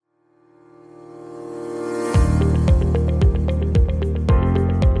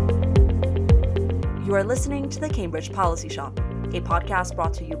are listening to the Cambridge Policy Shop, a podcast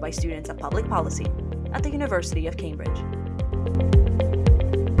brought to you by students of public policy at the University of Cambridge.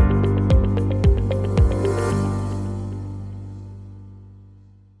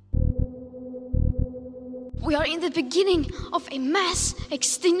 We are in the beginning of a mass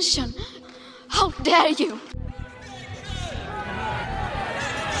extinction. How dare you!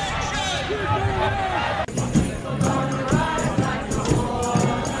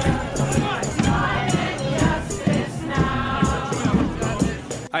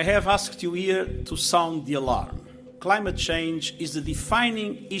 I have asked you here to sound the alarm. Climate change is the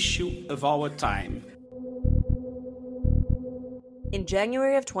defining issue of our time. In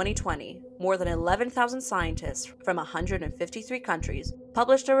January of 2020, more than 11,000 scientists from 153 countries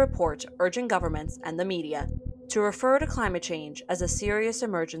published a report urging governments and the media to refer to climate change as a serious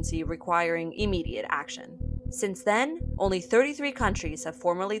emergency requiring immediate action. Since then, only 33 countries have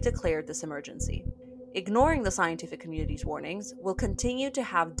formally declared this emergency. Ignoring the scientific community's warnings will continue to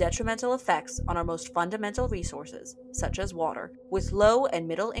have detrimental effects on our most fundamental resources, such as water, with low and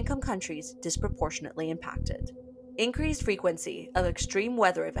middle-income countries disproportionately impacted. Increased frequency of extreme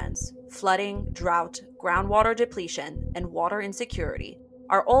weather events, flooding, drought, groundwater depletion, and water insecurity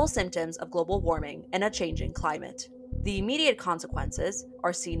are all symptoms of global warming and a changing climate. The immediate consequences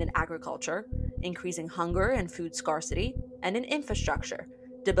are seen in agriculture, increasing hunger and food scarcity, and in infrastructure,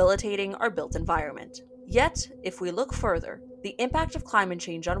 debilitating our built environment. Yet, if we look further, the impact of climate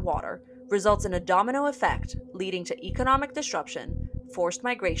change on water results in a domino effect leading to economic disruption, forced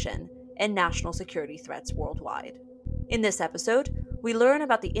migration, and national security threats worldwide. In this episode, we learn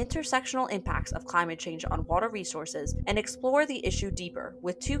about the intersectional impacts of climate change on water resources and explore the issue deeper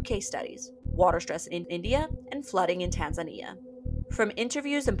with two case studies: water stress in India and flooding in Tanzania. From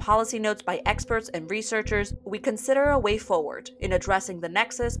interviews and policy notes by experts and researchers, we consider a way forward in addressing the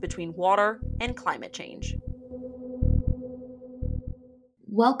nexus between water and climate change.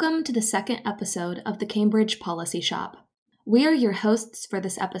 Welcome to the second episode of the Cambridge Policy Shop. We are your hosts for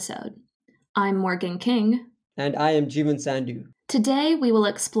this episode. I'm Morgan King. And I am Jeevan Sandhu. Today, we will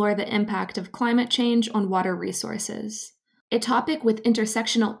explore the impact of climate change on water resources, a topic with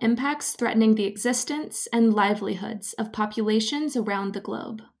intersectional impacts threatening the existence and livelihoods of populations around the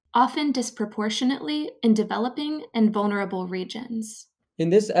globe, often disproportionately in developing and vulnerable regions. In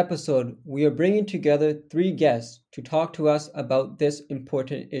this episode, we are bringing together three guests to talk to us about this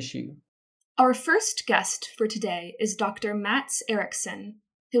important issue. Our first guest for today is Dr. Mats Eriksson,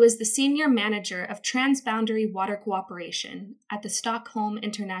 who is the Senior Manager of Transboundary Water Cooperation at the Stockholm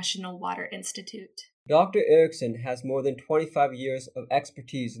International Water Institute. Dr. Eriksson has more than 25 years of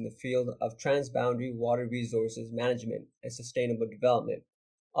expertise in the field of transboundary water resources management and sustainable development,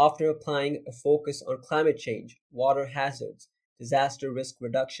 often applying a focus on climate change, water hazards, disaster risk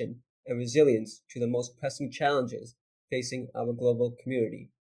reduction, and resilience to the most pressing challenges facing our global community.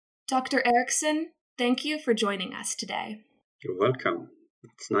 Dr. Eriksson, thank you for joining us today. You're welcome.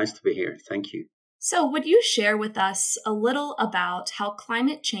 It's nice to be here. Thank you. So, would you share with us a little about how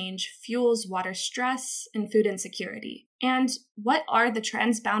climate change fuels water stress and food insecurity? And what are the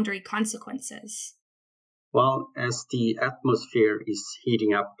transboundary consequences? Well, as the atmosphere is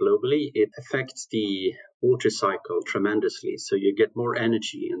heating up globally, it affects the water cycle tremendously. So you get more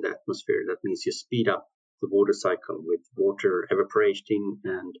energy in the atmosphere. That means you speed up the water cycle with water evaporating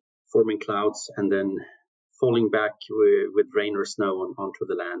and forming clouds and then falling back with rain or snow onto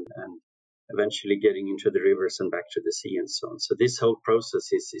the land and eventually getting into the rivers and back to the sea and so on. So this whole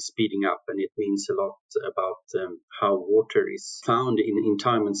process is speeding up, and it means a lot about how water is found in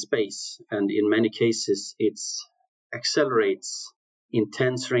time and space. And in many cases, it accelerates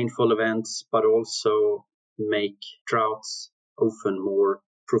intense rainfall events, but also make droughts often more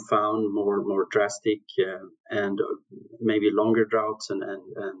profound, more drastic, and maybe longer droughts and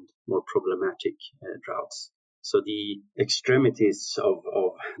more problematic droughts. So the extremities of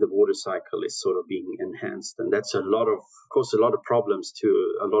the water cycle is sort of being enhanced. And that's a lot of problems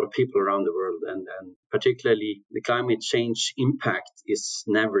to a lot of people around the world. And particularly the climate change impact is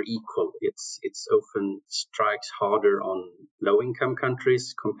never equal. It's often strikes harder on low-income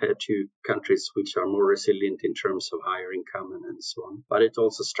countries compared to countries which are more resilient in terms of higher income and so on. But it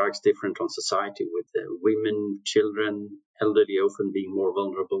also strikes different on society, with women, children, elderly often being more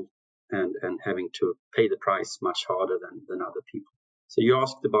vulnerable and having to pay the price much harder than other people. So you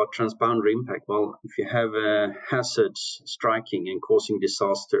asked about transboundary impact. Well, if you have hazards striking and causing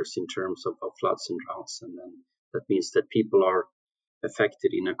disasters in terms of floods and droughts, and then that means that people are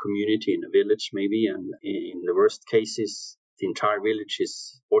affected in a community, in a village maybe, and in the worst cases, the entire village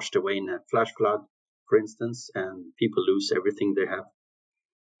is washed away in a flash flood, for instance, and people lose everything they have.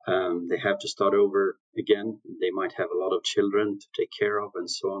 They have to start over again. They might have a lot of children to take care of and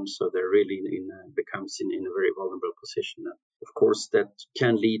so on. So they're really becomes in a very vulnerable position. Of course, that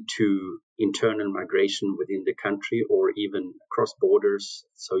can lead to internal migration within the country or even across borders.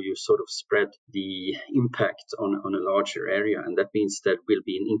 So you sort of spread the impact on a larger area. And that means that will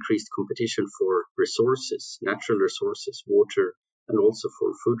be an increased competition for resources, natural resources, water, and also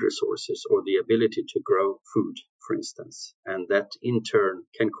for food resources or the ability to grow food, for instance. And that in turn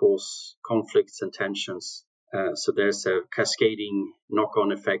can cause conflicts and tensions. So there's a cascading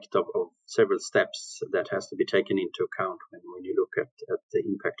knock-on effect of several steps that has to be taken into account when you look at the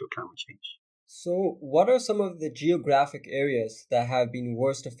impact of climate change. So, what are some of the geographic areas that have been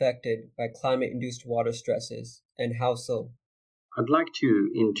worst affected by climate-induced water stresses, and how so? I'd like to,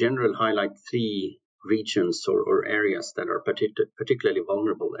 in general, highlight three regions or areas that are particularly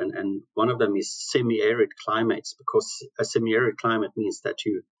vulnerable. And one of them is semi-arid climates, because a semi-arid climate means that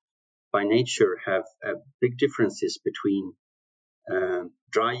you, by nature, have big differences between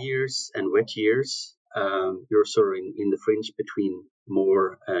dry years and wet years. You're sort of in the fringe between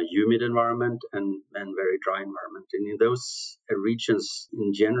more humid environment and very dry environment. And in those regions,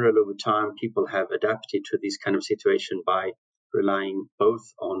 in general, over time, people have adapted to this kind of situation by relying both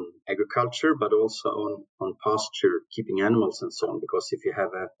on agriculture, but also on pasture, keeping animals and so on. Because if you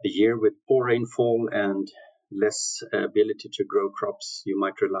have a year with poor rainfall and less ability to grow crops, you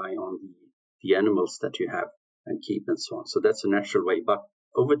might rely on the animals that you have and keep and so on. So that's a natural way. But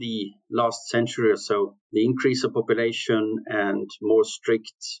over the last century or so, the increase of population and more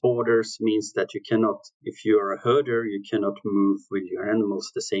strict borders means that you cannot, if you are a herder, you cannot move with your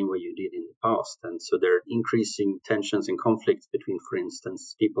animals the same way you did in the past. And so there are increasing tensions and conflicts between, for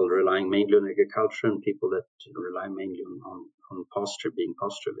instance, people relying mainly on agriculture and people that rely mainly on pasture, being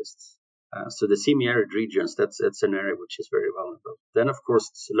pastoralists. So the semi-arid regions, that's an area which is very vulnerable. Then, of course,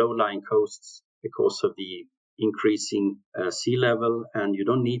 low-lying coasts because of the increasing sea level, and you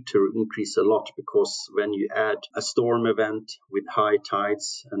don't need to increase a lot, because when you add a storm event with high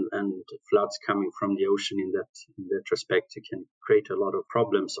tides and floods coming from the ocean in that respect, you can create a lot of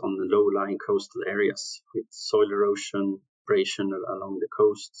problems on the low-lying coastal areas with soil erosion, abrasion along the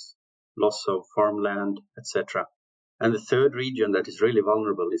coasts, loss of farmland, etc. And the third region that is really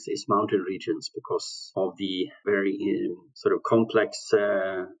vulnerable is mountain regions, because of the very sort of complex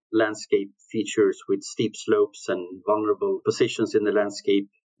landscape features with steep slopes and vulnerable positions in the landscape.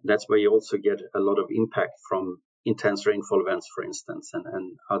 That's where you also get a lot of impact from intense rainfall events, for instance,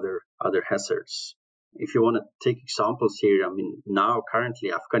 and other hazards. If you want to take examples here, I mean, now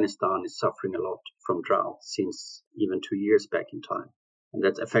currently Afghanistan is suffering a lot from drought since even 2 years back in time. And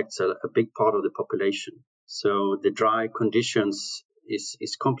that affects a big part of the population. So the dry conditions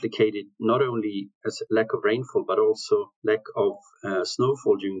is complicated not only as lack of rainfall, but also lack of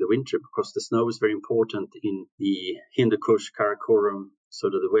snowfall during the winter, because the snow is very important in the Hindu Kush, Karakoram,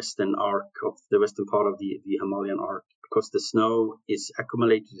 sort of the western part of the Himalayan arc, because the snow is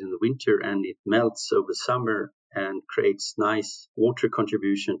accumulated in the winter and it melts over summer and creates nice water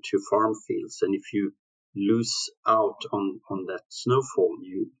contribution to farm fields. And if you lose out on that snowfall,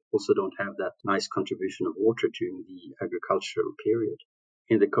 you also don't have that nice contribution of water during the agricultural period.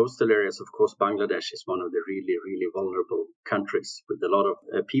 In the coastal areas, of course, Bangladesh is one of the really, really vulnerable countries with a lot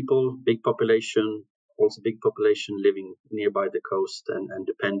of people, big population living nearby the coast and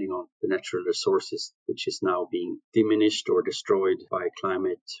depending on the natural resources, which is now being diminished or destroyed by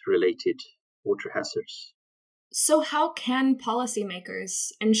climate-related water hazards. So how can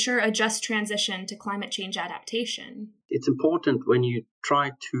policymakers ensure a just transition to climate change adaptation? It's important when you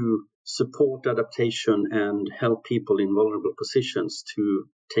try to support adaptation and help people in vulnerable positions to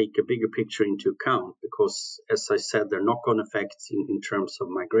take a bigger picture into account, because, as I said, their knock-on effects in terms of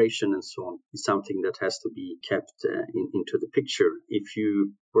migration and so on is something that has to be kept into the picture. If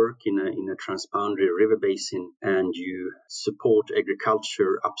you work in a transboundary river basin and you support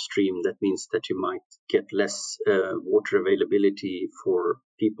agriculture upstream, that means that you might get less water availability for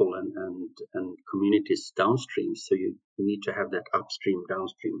people and communities downstream. So you need to have that upstream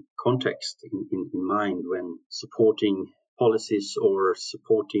downstream context in mind when supporting policies or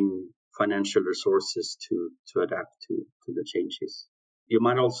supporting financial resources to adapt to the changes. You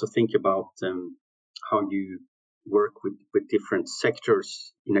might also think about how you work with different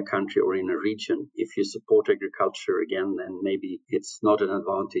sectors in a country or in a region. If you support agriculture, again, then maybe it's not an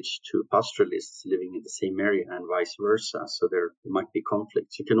advantage to pastoralists living in the same area and vice versa. So there might be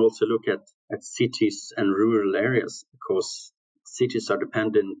conflicts. You can also look at cities and rural areas, because cities are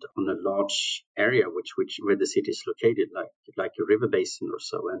dependent on a large area where the city is located, like a river basin or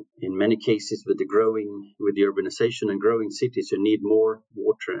so. And in many cases, with the urbanization and growing cities, you need more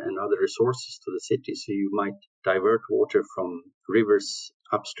water and other resources to the city. So you might divert water from rivers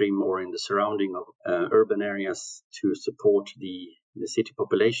upstream or in the surrounding of urban areas to support the city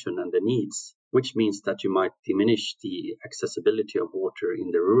population and the needs, which means that you might diminish the accessibility of water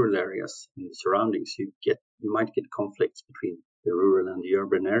in the rural areas in the surroundings. You might get conflicts between the rural and the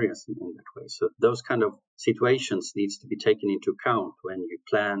urban areas in that way. So those kind of situations needs to be taken into account when you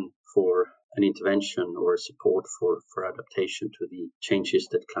plan for an intervention or support for adaptation to the changes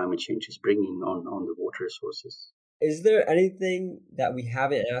that climate change is bringing on the water resources. Is there anything that we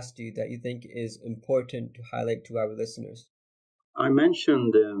haven't asked you that you think is important to highlight to our listeners? I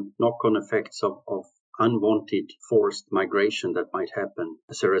mentioned the knock-on effects of unwanted forced migration that might happen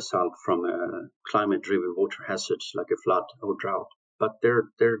as a result from climate-driven water hazards like a flood or drought. But there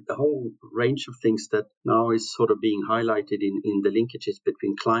are a whole range of things that now is sort of being highlighted in the linkages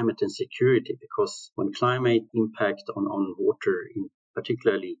between climate and security, because when climate impact on water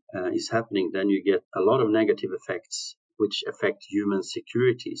particularly is happening, then you get a lot of negative effects which affect human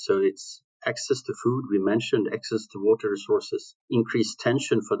security. So it's access to food, we mentioned access to water resources, increased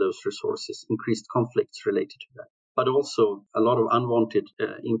tension for those resources, increased conflicts related to that. But also a lot of unwanted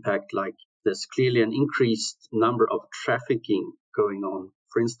impact, like there's clearly an increased number of trafficking going on,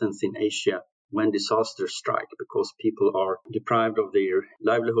 for instance, in Asia, when disasters strike, because people are deprived of their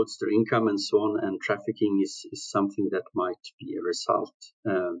livelihoods, their income, and so on, and trafficking is something that might be a result,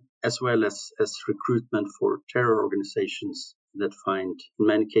 as well as recruitment for terror organizations that find, in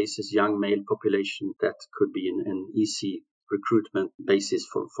many cases, young male population that could be an easy recruitment basis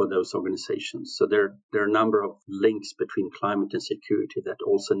for those organizations. So there are a number of links between climate and security that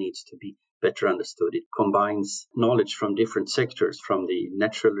also needs to be better understood. It combines knowledge from different sectors, from the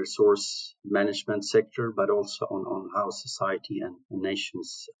natural resource management sector, but also on how society and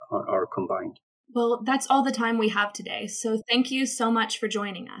nations are combined. Well, that's all the time we have today. So thank you so much for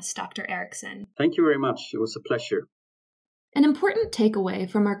joining us, Dr. Eriksson. Thank you very much. It was a pleasure. An important takeaway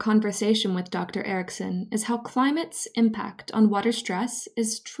from our conversation with Dr. Eriksson is how climate's impact on water stress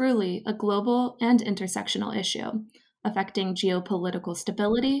is truly a global and intersectional issue, affecting geopolitical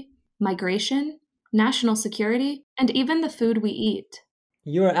stability, migration, national security, and even the food we eat.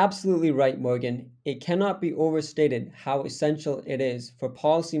 You are absolutely right, Morgan. It cannot be overstated how essential it is for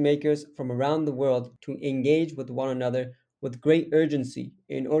policymakers from around the world to engage with one another with great urgency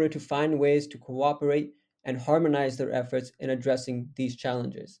in order to find ways to cooperate and harmonize their efforts in addressing these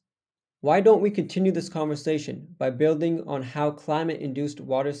challenges. Why don't we continue this conversation by building on how climate-induced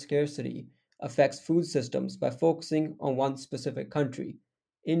water scarcity affects food systems by focusing on one specific country,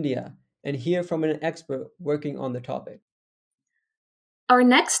 India, and hear from an expert working on the topic. Our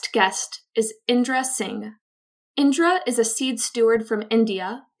next guest is Indra Singh. Indra is a seed steward from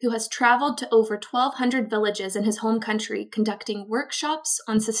India who has traveled to over 1,200 villages in his home country conducting workshops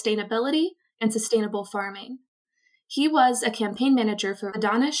on sustainability and sustainable farming. He was a campaign manager for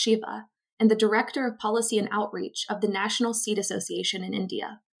Vandana Shiva and the Director of Policy and Outreach of the National Seed Association in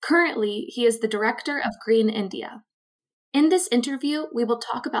India. Currently, he is the Director of Green India. In this interview, we will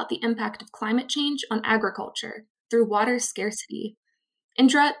talk about the impact of climate change on agriculture through water scarcity.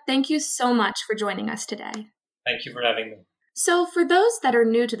 Indra, thank you so much for joining us today. Thank you for having me. So, for those that are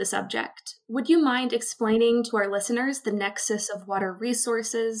new to the subject, would you mind explaining to our listeners the nexus of water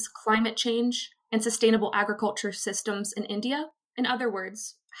resources, climate change, and sustainable agriculture systems in India? In other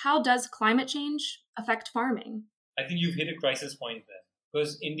words, how does climate change affect farming? I think you've hit a crisis point there,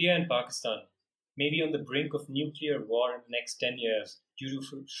 because India and Pakistan may be on the brink of nuclear war in the next 10 years due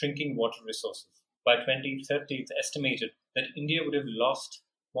to shrinking water resources. By 2030, it's estimated that India would have lost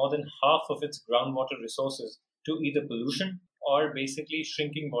more than half of its groundwater resources to either pollution or basically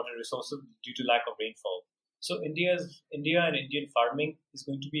shrinking water resources due to lack of rainfall. So India and Indian farming is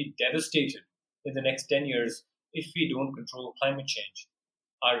going to be devastated in the next 10 years if we don't control climate change.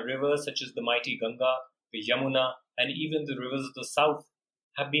 Our rivers such as the mighty Ganga, the Yamuna, and even the rivers of the south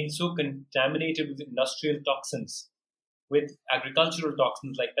have been so contaminated with industrial toxins, with agricultural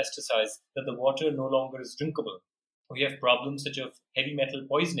toxins like pesticides, that the water no longer is drinkable. We have problems such as heavy metal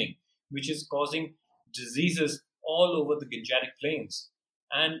poisoning, which is causing diseases all over the Gangetic Plains.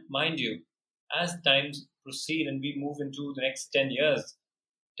 And mind you, as times proceed and we move into the next 10 years,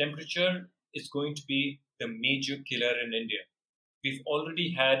 temperature is going to be the major killer in India. We've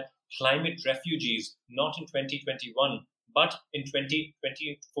already had climate refugees, not in 2021, but in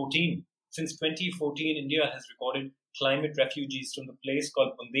 2014. Since 2014, India has recorded climate refugees from the place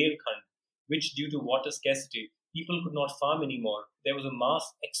called Bundelkhand, which due to water scarcity People could not farm anymore. There was a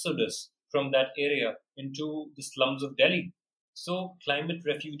mass exodus from that area into the slums of Delhi. So climate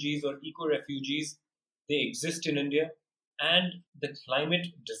refugees or eco-refugees, they exist in India, and the climate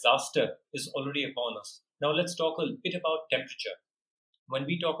disaster is already upon us. Now let's talk a bit about temperature. When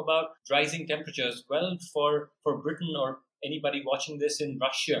we talk about rising temperatures, well, for Britain or anybody watching this in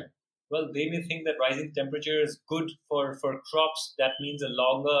Russia, well, they may think that rising temperature is good for crops. That means a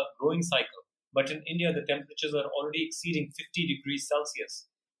longer growing cycle. But in India, the temperatures are already exceeding 50 degrees Celsius.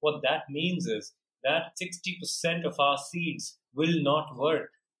 What that means is that 60% of our seeds will not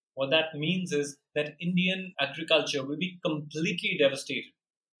work. What that means is that Indian agriculture will be completely devastated.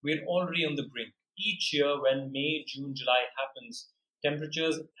 We're already on the brink. Each year when May, June, July happens,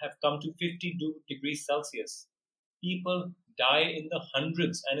 temperatures have come to 52 degrees Celsius. People die in the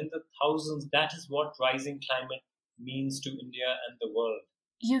hundreds and in the thousands. That is what rising climate means to India and the world.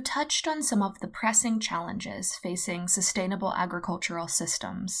 You touched on some of the pressing challenges facing sustainable agricultural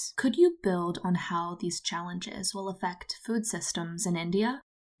systems. Could you build on how these challenges will affect food systems in India?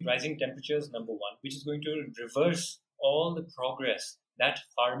 Rising temperatures, number one, which is going to reverse all the progress that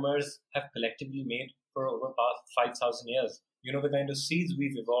farmers have collectively made for over past 5,000 years. You know, the kind of seeds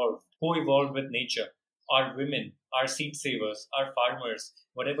we've evolved, co-evolved with nature. Our women, our seed savers, our farmers,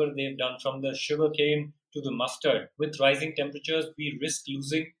 whatever they've done from the sugarcane to the mustard. With rising temperatures, we risk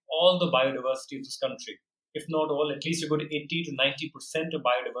losing all the biodiversity of this country. If not all, at least a good 80 to 90% of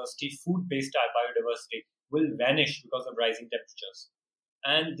biodiversity, food-based biodiversity, will vanish because of rising temperatures.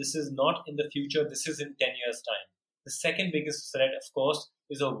 And this is not in the future, this is in 10 years' time. The second biggest threat, of course,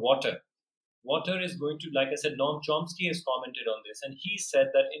 is of water. Water is going to, like I said, Noam Chomsky has commented on this, and he said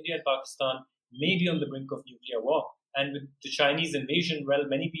that India and Pakistan may be on the brink of nuclear war. And with the Chinese invasion, well,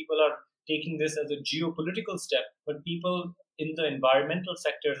 many people are taking this as a geopolitical step, but people in the environmental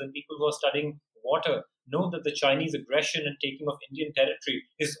sectors and people who are studying water know that the Chinese aggression and taking of Indian territory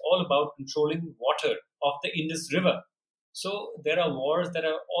is all about controlling water of the Indus River. So there are wars that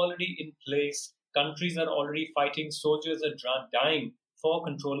are already in place. Countries are already fighting. Soldiers are dying for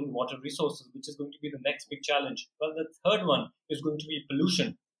controlling water resources, which is going to be the next big challenge. Well, the third one is going to be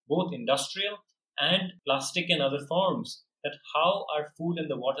pollution, both industrial and plastic and other forms. That how our food and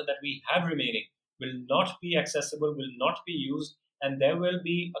the water that we have remaining will not be accessible, will not be used, and there will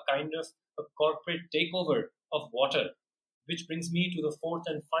be a kind of a corporate takeover of water. Which brings me to the fourth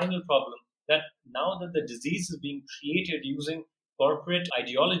and final problem, that now that the disease is being created using corporate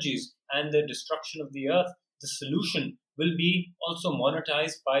ideologies and the destruction of the earth, the solution will be also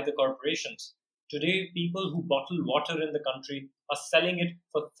monetized by the corporations. Today, people who bottle water in the country are selling it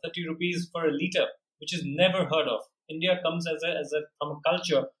for 30 rupees for a liter, which is never heard of. India comes from a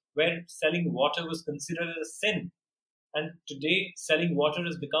culture where selling water was considered a sin. And today, selling water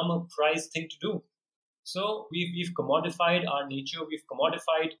has become a prized thing to do. So we've commodified our nature, we've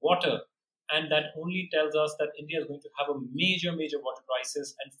commodified water. And that only tells us that India is going to have a major water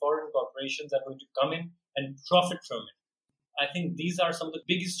crisis, and foreign corporations are going to come in and profit from it. I think these are some of the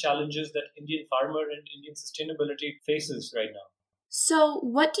biggest challenges that Indian farmer and Indian sustainability faces right now. So,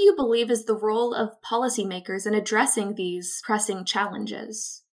 what do you believe is the role of policymakers in addressing these pressing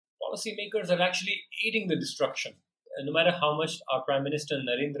challenges? Policymakers are actually aiding the destruction. No matter how much our Prime Minister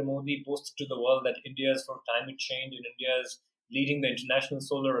Narendra Modi boasts to the world that India is for climate change and India is leading the International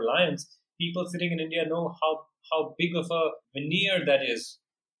Solar Alliance, people sitting in India know how big of a veneer that is,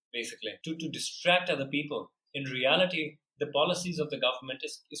 basically, to distract other people. In reality, the policies of the government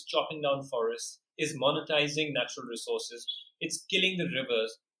is chopping down forests, is monetizing natural resources, it's killing the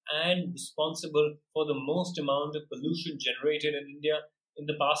rivers, and responsible for the most amount of pollution generated in India in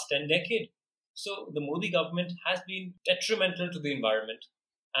the past 10 decades. So the Modi government has been detrimental to the environment,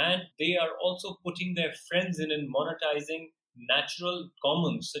 and they are also putting their friends in monetizing natural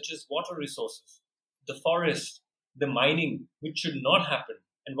commons such as water resources, the forest, the mining, which should not happen.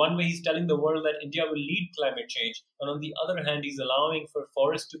 And one way he's telling the world that India will lead climate change, and on the other hand, he's allowing for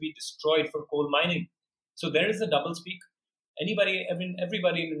forests to be destroyed for coal mining. So there is a doublespeak. Everybody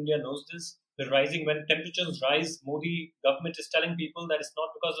in India knows this. When temperatures rise, Modi government is telling people that it's not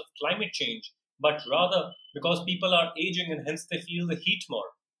because of climate change, but rather because people are aging and hence they feel the heat more.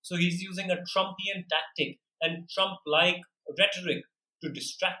 So he's using a Trumpian tactic and Trump-like rhetoric to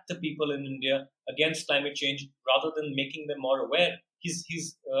distract the people in India against climate change rather than making them more aware.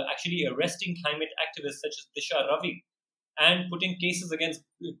 He's actually arresting climate activists such as Disha Ravi and putting cases against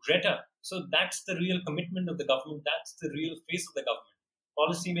Greta. So that's the real commitment of the government. That's the real face of the government.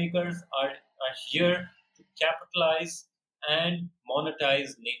 Policymakers are here to capitalize and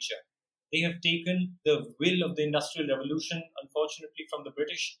monetize nature. They have taken the will of the Industrial Revolution, unfortunately, from the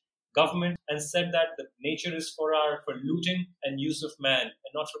British. government and said that the nature is for looting and use of man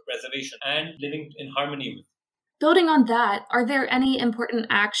and not for preservation and living in harmony with. Building on that, are there any important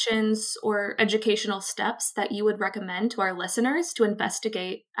actions or educational steps that you would recommend to our listeners to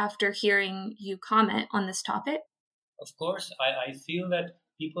investigate after hearing you comment on this topic? Of course, I feel that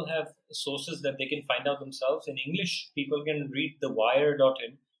people have sources that they can find out themselves. In English, people can read the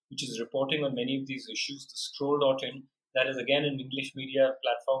wire.in, which is reporting on many of these issues, the scroll.in, that is again an English media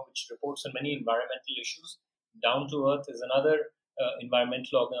platform which reports on many environmental issues. Down to Earth is another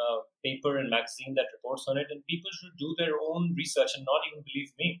environmental paper and magazine that reports on it, and people should do their own research and not even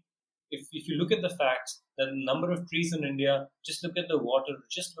believe me. If you look at the facts, the number of trees in India, just look at the water,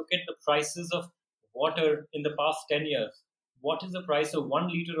 just look at the prices of water in the past 10 years. What is the price of 1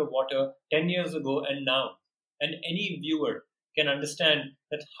 liter of water 10 years ago and now? And any viewer can understand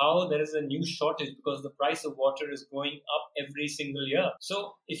that how there is a new shortage because the price of water is going up every single year.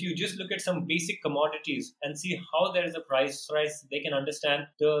 So if you just look at some basic commodities and see how there is a price rise, they can understand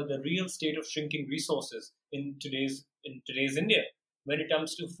the real state of shrinking resources in today's India. When it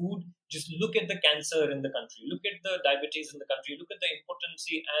comes to food, just look at the cancer in the country, look at the diabetes in the country, look at the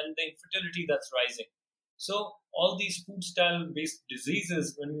impotency and the infertility that's rising. So all these food-style-based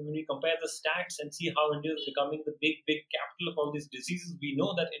diseases, when we compare the stats and see how India is becoming the big capital of all these diseases, we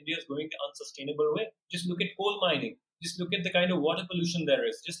know that India is going the unsustainable way. Just look at coal mining. Just look at the kind of water pollution there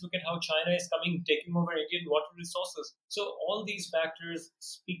is. Just look at how China is taking over Indian water resources. So all these factors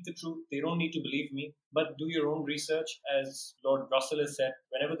speak the truth. They don't need to believe me, but do your own research. As Lord Russell has said,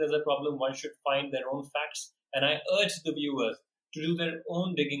 whenever there's a problem, one should find their own facts. And I urge the viewers to do their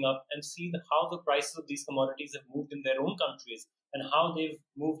own digging up and see how the prices of these commodities have moved in their own countries and how they've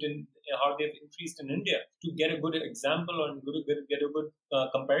increased in India, to get a good example and get a good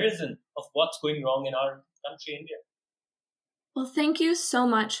comparison of what's going wrong in our country, India. Well, thank you so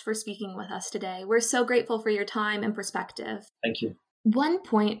much for speaking with us today. We're so grateful for your time and perspective. Thank you. One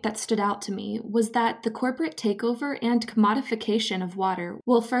point that stood out to me was that the corporate takeover and commodification of water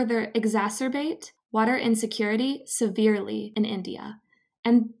will further exacerbate water insecurity severely in India.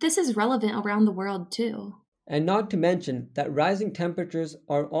 And this is relevant around the world too. And not to mention that rising temperatures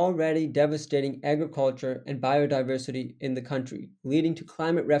are already devastating agriculture and biodiversity in the country, leading to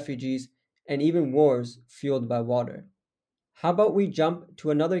climate refugees and even wars fueled by water. How about we jump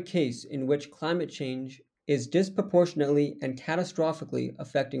to another case in which climate change is disproportionately and catastrophically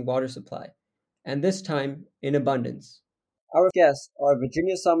affecting water supply, and this time in abundance. Our guests are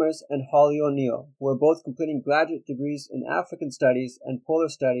Virginia Summers and Holly O'Neill, who are both completing graduate degrees in African Studies and Polar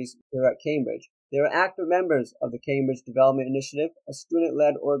Studies here at Cambridge. They are active members of the Cambridge Development Initiative, a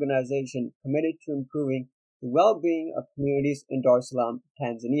student-led organization committed to improving the well-being of communities in Dar es Salaam,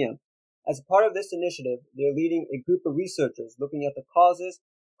 Tanzania. As a part of this initiative, they are leading a group of researchers looking at the causes,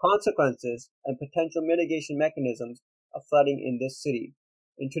 consequences, and potential mitigation mechanisms of flooding in this city.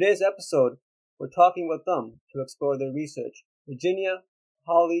 In today's episode, we're talking with them to explore their research. Virginia,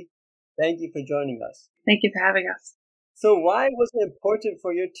 Holly, thank you for joining us. Thank you for having us. So why was it important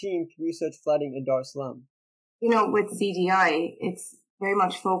for your team to research flooding in Dar es Salaam? With CDI, it's very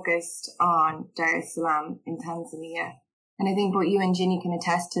much focused on Dar es Salaam in Tanzania. And I think both you and Ginny can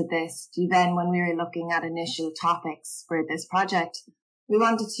attest to this. Then when we were looking at initial topics for this project, we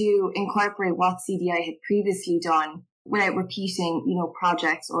wanted to incorporate what CDI had previously done without repeating,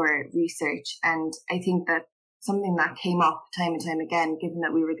 projects or research. And I think that something that came up time and time again, given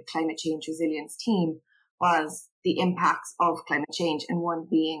that we were the climate change resilience team, was the impacts of climate change, and one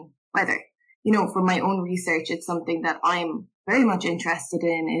being weather. For my own research, it's something that I'm very much interested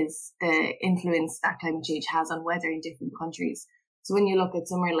in, is the influence that climate change has on weather in different countries. So when you look at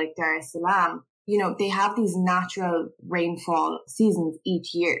somewhere like Dar es Salaam, they have these natural rainfall seasons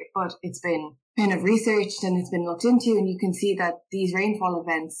each year, but it's been kind of researched and it's been looked into, and you can see that these rainfall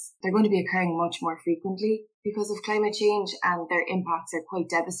events, they're going to be occurring much more frequently because of climate change, and their impacts are quite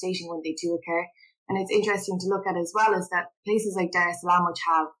devastating when they do occur. And it's interesting to look at as well is that places like Dar es Salaam,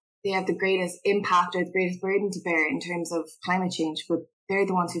 they have the greatest impact or the greatest burden to bear in terms of climate change, but they're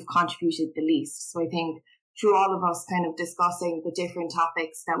the ones who've contributed the least. So I think through all of us kind of discussing the different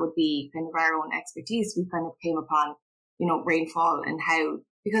topics that would be kind of our own expertise, we kind of came upon, rainfall and how,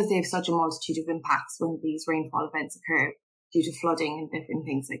 because they have such a multitude of impacts when these rainfall events occur due to flooding and different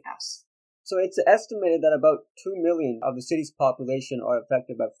things like that. So it's estimated that about 2 million of the city's population are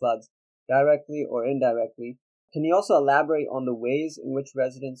affected by floods, directly or indirectly. Can you also elaborate on the ways in which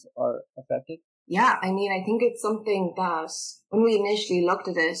residents are affected? Yeah, I think it's something that when we initially looked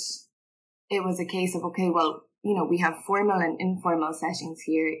at it, it was a case of, okay, well, we have formal and informal settings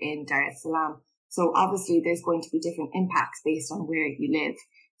here in Dar es Salaam. So obviously there's going to be different impacts based on where you live.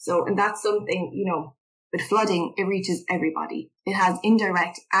 So, and that's something, with flooding, it reaches everybody. It has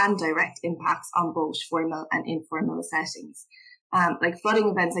indirect and direct impacts on both formal and informal settings. Like flooding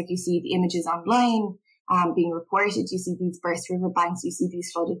events, like you see the images online, being reported, you see these burst river banks, you see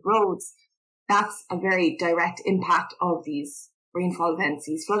these flooded roads. That's a very direct impact of these rainfall events,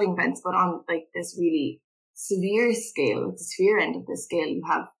 these flooding events. But on like this really severe scale, at the severe end of the scale, you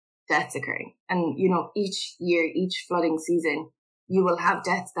have deaths occurring. And, each year, each flooding season, you will have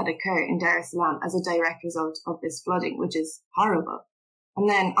deaths that occur in Dar es Salaam as a direct result of this flooding, which is horrible. And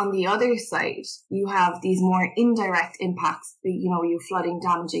then on the other side, you have these more indirect impacts. You flooding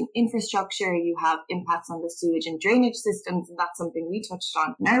damaging infrastructure, you have impacts on the sewage and drainage systems, and that's something we touched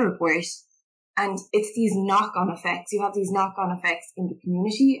on in our report. And it's these knock-on effects. You have these knock-on effects in the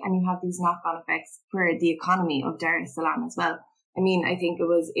community, and you have these knock-on effects for the economy of Dar es Salaam as well. I mean, I think it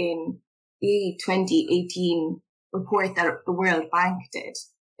was in the 2018 report that the World Bank did.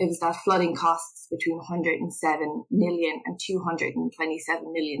 It was that flooding costs between 107 million and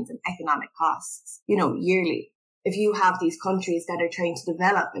 227 million in economic costs, yearly. If you have these countries that are trying to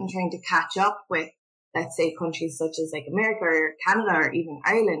develop and trying to catch up with, let's say, countries such as like America or Canada or even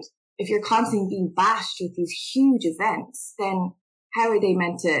Ireland, if you're constantly being bashed with these huge events, then how are they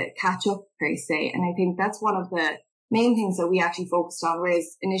meant to catch up, per se? And I think that's one of the main things that we actually focused on,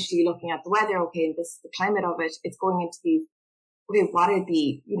 whereas initially looking at the weather, okay, this is the climate of it, it's going into these, okay, what are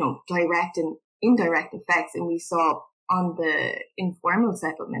the, direct and indirect effects? And we saw on the informal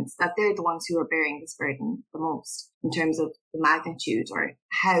settlements that they're the ones who are bearing this burden the most in terms of the magnitude or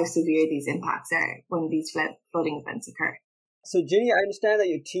how severe these impacts are when these flooding events occur. So, Ginny, I understand that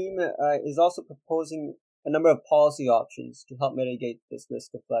your team is also proposing a number of policy options to help mitigate this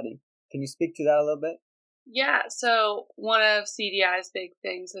risk of flooding. Can you speak to that a little bit? Yeah, so one of CDI's big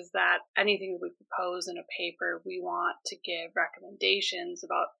things is that anything that we propose in a paper, we want to give recommendations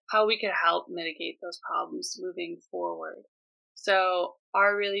about how we could help mitigate those problems moving forward. So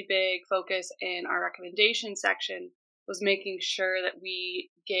our really big focus in our recommendation section was making sure that we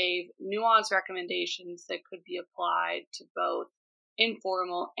gave nuanced recommendations that could be applied to both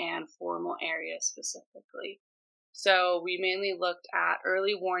informal and formal areas specifically. So we mainly looked at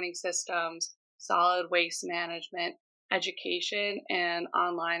early warning systems, solid waste management, education, and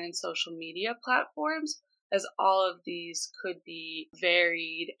online and social media platforms, as all of these could be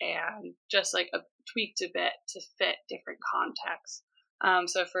varied and just like tweaked a bit to fit different contexts.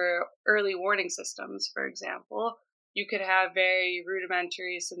 So for early warning systems, for example, you could have very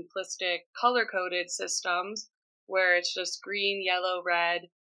rudimentary, simplistic, color-coded systems where it's just green, yellow,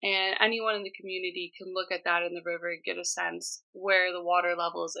 red, and anyone in the community can look at that in the river and get a sense where the water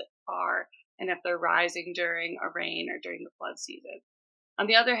levels are and if they're rising during a rain or during the flood season. On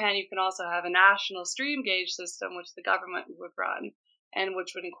the other hand, you can also have a national stream gauge system, which the government would run, and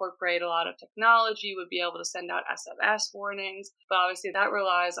which would incorporate a lot of technology, would be able to send out SMS warnings, but obviously that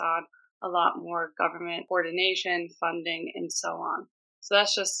relies on a lot more government coordination, funding, and so on. So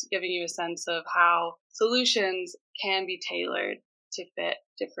that's just giving you a sense of how solutions can be tailored to fit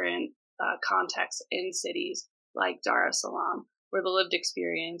different contexts in cities like Dar es Salaam, where the lived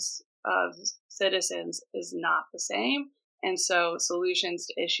experience of citizens is not the same. And so solutions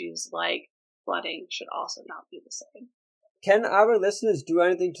to issues like flooding should also not be the same. Can our listeners do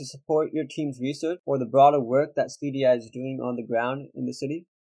anything to support your team's research or the broader work that CDI is doing on the ground in the city?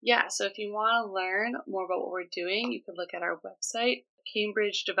 Yeah, so if you want to learn more about what we're doing, you can look at our website,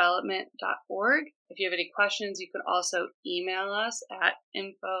 cambridgedevelopment.org. If you have any questions, you can also email us at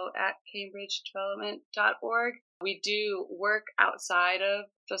info@cambridgedevelopment.org. We do work outside of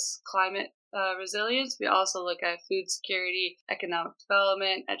just climate resilience. We also look at food security, economic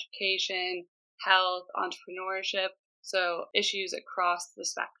development, education, health, entrepreneurship, so issues across the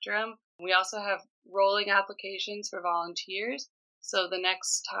spectrum. We also have rolling applications for volunteers. So the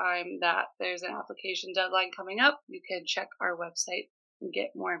next time that there's an application deadline coming up, you can check our website and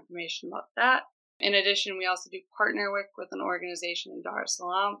get more information about that. In addition, we also do partner work with an organization in Dar es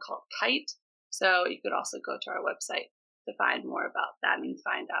Salaam called KITE. So you could also go to our website to find more about that and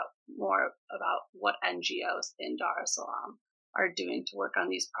find out more about what NGOs in Dar es Salaam are doing to work on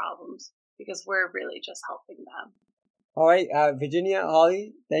these problems, because we're really just helping them. All right, Virginia,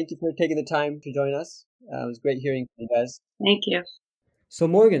 Holly, thank you for taking the time to join us. It was great hearing from you guys. Thank you. So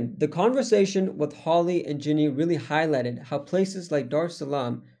Morgan, the conversation with Holly and Ginny really highlighted how places like Dar es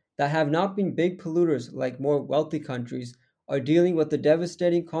Salaam that have not been big polluters like more wealthy countries are dealing with the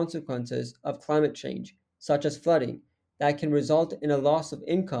devastating consequences of climate change, such as flooding, that can result in a loss of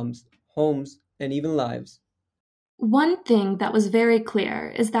incomes, homes, and even lives. One thing that was very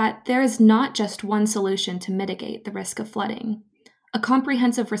clear is that there is not just one solution to mitigate the risk of flooding. a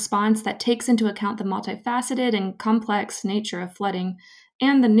comprehensive response that takes into account the multifaceted and complex nature of flooding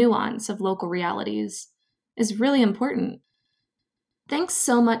and the nuance of local realities, is really important. Thanks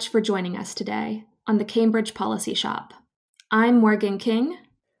so much for joining us today on the Cambridge Policy Shop. I'm Morgan King.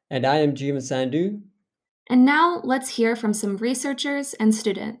 And I am Jeevan Sandhu. And now let's hear from some researchers and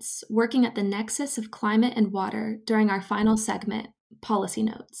students working at the nexus of climate and water during our final segment, Policy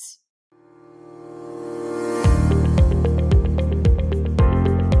Notes.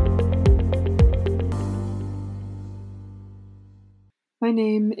 My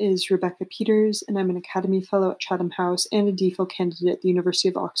name is Rebecca Peters, and I'm an Academy Fellow at Chatham House and a DPhil candidate at the University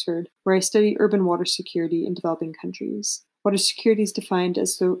of Oxford, where I study urban water security in developing countries. Water security is defined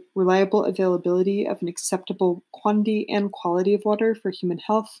as the reliable availability of an acceptable quantity and quality of water for human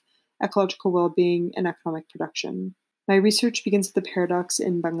health, ecological well-being, and economic production. My research begins with a paradox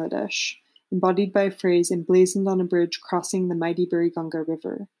in Bangladesh, embodied by a phrase emblazoned on a bridge crossing the mighty Buriganga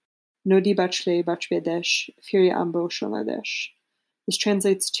River. Nodi bachle bachbe desh, Firia ambo shonladesh. This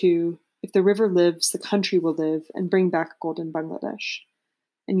translates to, if the river lives, the country will live, and bring back golden Bangladesh.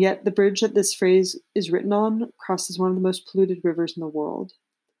 And yet, the bridge that this phrase is written on crosses one of the most polluted rivers in the world.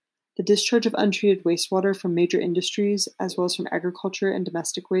 The discharge of untreated wastewater from major industries, as well as from agriculture and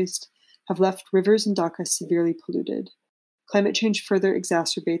domestic waste, have left rivers in Dhaka severely polluted. Climate change further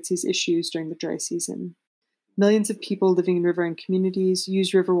exacerbates these issues during the dry season. Millions of people living in riverine communities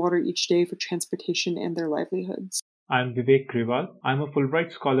use river water each day for transportation and their livelihoods. I'm Vivek Grewal. I'm a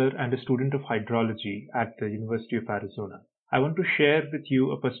Fulbright scholar and a student of hydrology at the University of Arizona. I want to share with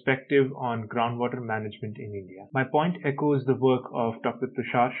you a perspective on groundwater management in India. My point echoes the work of Dr.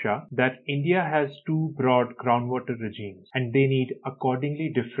 Tushar Shah that India has two broad groundwater regimes and they need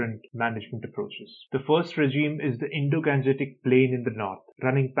accordingly different management approaches. The first regime is the Indo-Gangetic Plain in the north,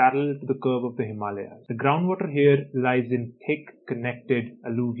 running parallel to the curve of the Himalayas. The groundwater here lies in thick, connected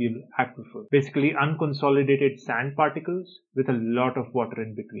alluvial aquifer, basically unconsolidated sand particles with a lot of water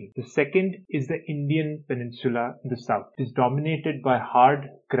in between. The second is the Indian Peninsula in the south. It is dominated by hard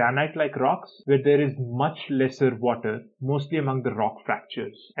granite-like rocks where there is much lesser water, mostly among the rock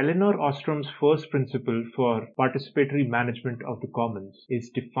fractures. Elinor Ostrom's first principle for participatory management of the commons is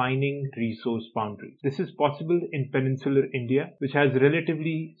defining resource boundaries. This is possible in peninsular India, which has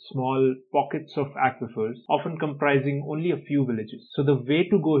relatively small pockets of aquifers, often comprising only a few villages. So the way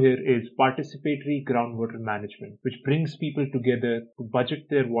to go here is participatory groundwater management, which brings people together to budget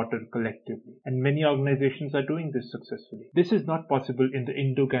their water collectively. And many organizations are doing this successfully. This is not possible in the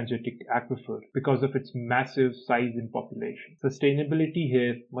Indo-Gangetic aquifer because of its massive size and population. Sustainability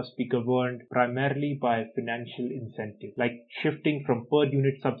here must be governed primarily by financial incentive, like shifting from per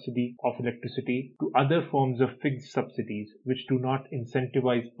unit subsidy of electricity to other forms of fixed subsidies which do not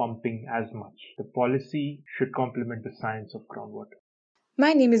incentivize pumping as much. The policy should complement the science of groundwater.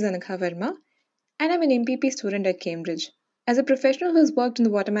 My name is Anakha Verma, and I'm an MPP student at Cambridge. As a professional who has worked in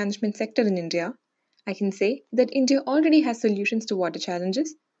the water management sector in India, I can say that India already has solutions to water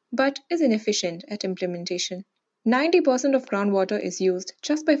challenges, but is inefficient at implementation. 90% of groundwater is used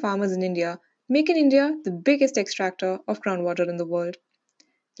just by farmers in India, making India the biggest extractor of groundwater in the world.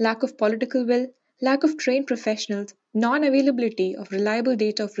 Lack of political will, lack of trained professionals, non-availability of reliable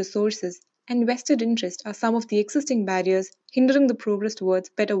data of resources, and vested interest are some of the existing barriers hindering the progress towards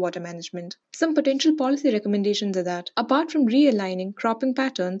better water management. Some potential policy recommendations are that, apart from realigning cropping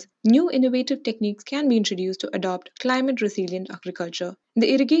patterns, new innovative techniques can be introduced to adopt climate-resilient agriculture.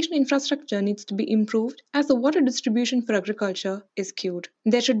 The irrigation infrastructure needs to be improved as the water distribution for agriculture is skewed.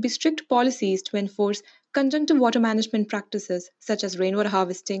 There should be strict policies to enforce conjunctive water management practices such as rainwater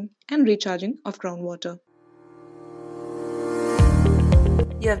harvesting and recharging of groundwater.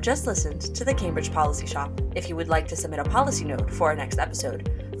 You have just listened to the Cambridge Policy Shop. If you would like to submit a policy note for our next episode,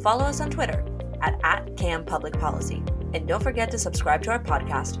 follow us on Twitter at @CamPublicPolicy. And don't forget to subscribe to our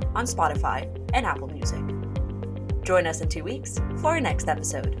podcast on Spotify and Apple Music. Join us in 2 weeks for our next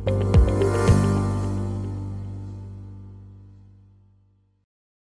episode.